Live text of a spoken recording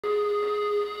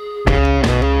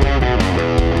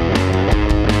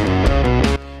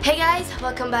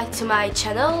welcome back to my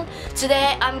channel.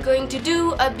 Today I'm going to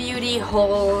do a beauty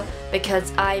haul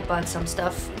because I bought some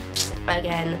stuff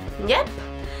again. Yep.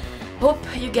 Hope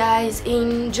you guys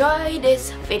enjoy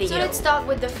this video. So let's start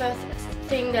with the first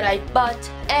thing that I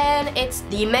bought, and it's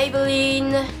the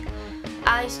Maybelline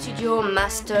Eye Studio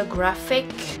Master Graphic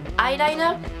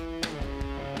eyeliner.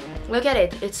 Look at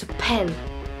it, it's a pen.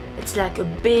 It's like a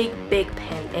big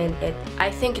pen, and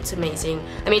I think it's amazing.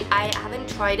 I mean, I haven't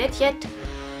tried it yet,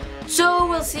 so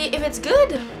we'll see if it's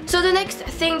good. So the next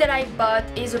thing that I bought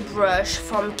is a brush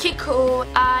from Kiko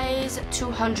Eyes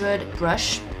 200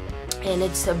 brush, and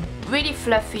it's a really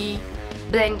fluffy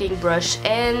blending brush.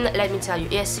 And let me tell you,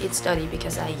 yes, it's dirty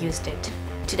because I used it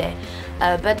today,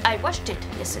 but I washed it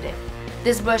yesterday.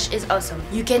 This brush is awesome.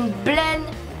 You can blend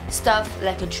stuff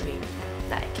like a dream,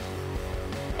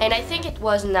 and I think it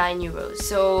was €9,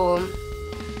 so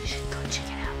you should go check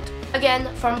it out. Again,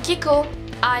 from Kiko,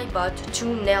 I bought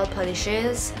 2 nail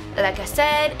polishes. Like I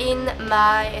said in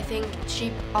my, I think,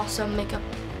 cheap awesome makeup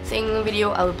thing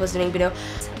video, I will post the link below,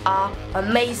 are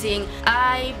amazing.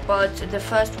 I bought the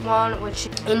first one, which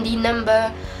is in the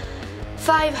number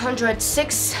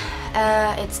 506.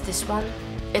 It's this one.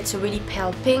 It's a really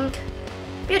pale pink,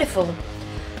 beautiful.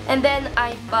 And then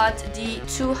I bought the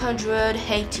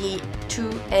 282,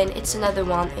 and it's another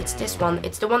one. It's this one.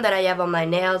 It's the one that I have on my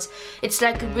nails. It's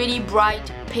like a really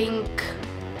bright pink,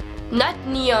 not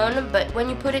neon, but when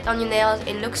you put it on your nails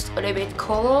it looks a little bit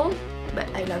cold, but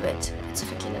I love it. It's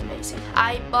freaking amazing.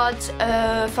 I bought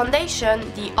a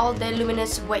foundation, the All Day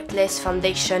Luminous Weightless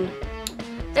Foundation.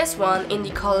 This one in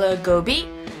the color Gobi.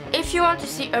 If you want to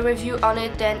see a review on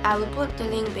it, then I will put the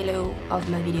link below of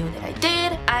my video that I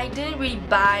did. I didn't really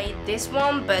buy this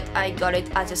one, but I got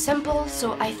it as a sample,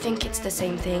 so I think it's the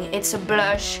same thing. It's a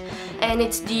blush, and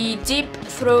it's the Deep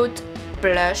Throat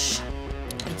blush.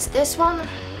 It's this one,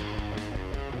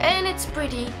 and it's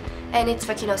pretty, and it's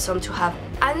fucking awesome to have.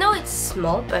 I know it's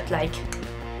small, but like,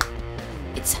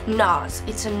 it's NARS.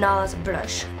 It's a NARS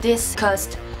blush. This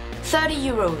cost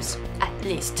 €30 at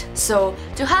least, so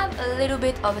to have a little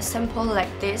bit of a sample like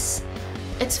this,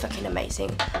 it's fucking amazing.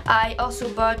 I also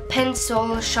bought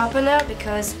pencil sharpener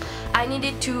because I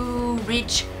needed to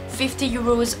reach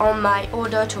 €50 on my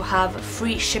order to have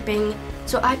free shipping,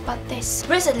 so I bought this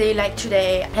recently, like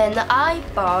today. And I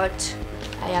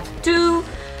have 2.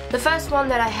 The first one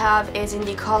that I have is in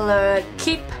the color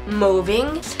Keep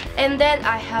Moving, and then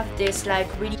I have this like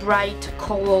really bright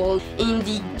coral in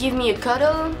the Give Me a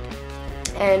Cuddle.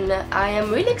 And I am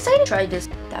really excited to try this.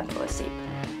 Time for a sip.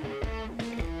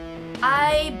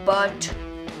 I bought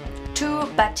 2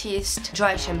 Batiste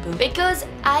dry shampoo because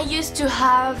I used to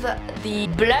have the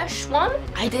blush one.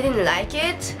 I didn't like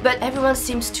it, but everyone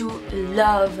seems to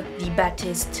love the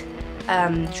Batiste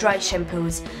dry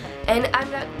shampoos, and I'm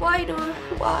like, why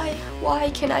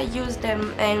can I use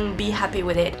them and be happy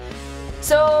with it?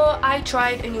 So I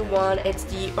tried a new one. It's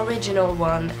the original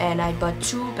one, and I bought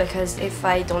 2 because if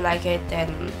I don't like it,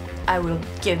 then I will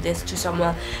give this to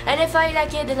someone, and if I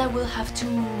like it, then I will have to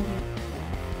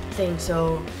think.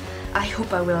 So I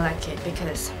hope I will like it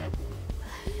because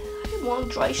I want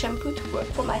dry shampoo to work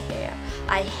for my hair.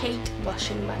 I hate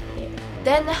washing my hair.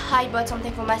 Then I bought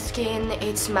something for my skin.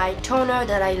 It's my toner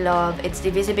that I love. It's the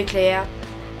Visible Clear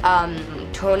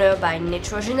toner by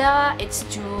Neutrogena. It's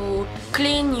to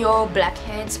clean your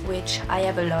blackheads, which I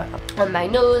have a lot on my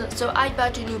nose, so I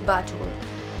bought a new bottle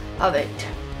of it.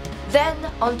 Then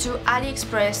onto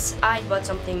Aliexpress, I bought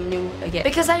something new again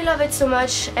because I love it so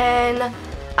much, and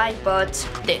I bought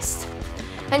this.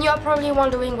 And you're probably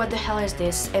wondering what the hell is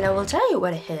this, and I will tell you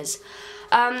what it is.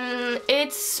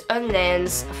 It's a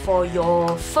lens for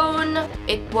your phone.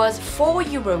 It was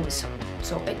 €4,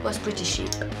 so it was pretty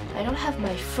cheap. I don't have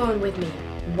my phone with me.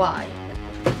 Why?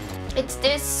 It's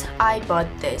this. I bought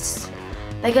this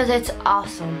because it's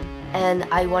awesome and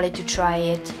I wanted to try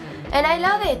it, and I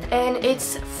love it, and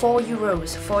it's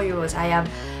 €4. I have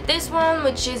this one,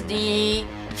 which is the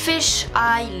fish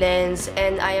eye lens,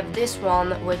 and I have this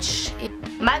one, which is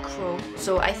macro,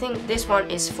 so I think this one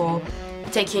is for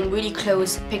taking really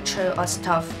close picture of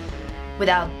stuff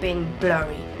without being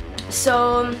blurry.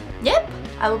 So yep,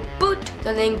 I will put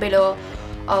the link below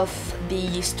of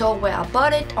the store where I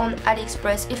bought it on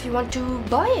Aliexpress if you want to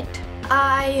buy it.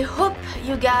 I hope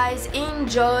you guys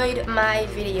enjoyed my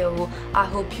video. I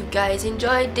hope you guys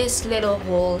enjoyed this little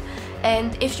haul,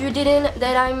 and if you didn't,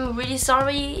 then I'm really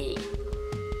sorry.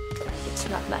 It's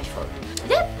not my fault.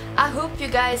 Yep, I hope you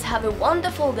guys have a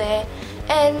wonderful day,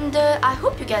 and I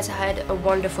hope you guys had a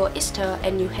wonderful Easter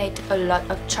and you ate a lot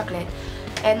of chocolate.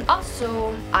 And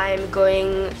also, I'm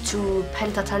going to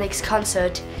Pentatonic's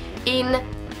concert in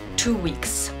 2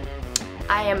 weeks.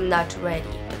 I am not ready.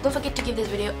 But don't forget to give this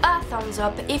video a thumbs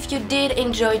up if you did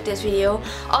enjoy this video.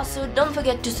 Also, don't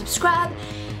forget to subscribe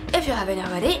if you haven't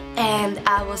already, and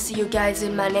I will see you guys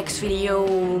in my next video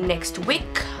next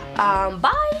week.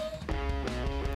 Bye!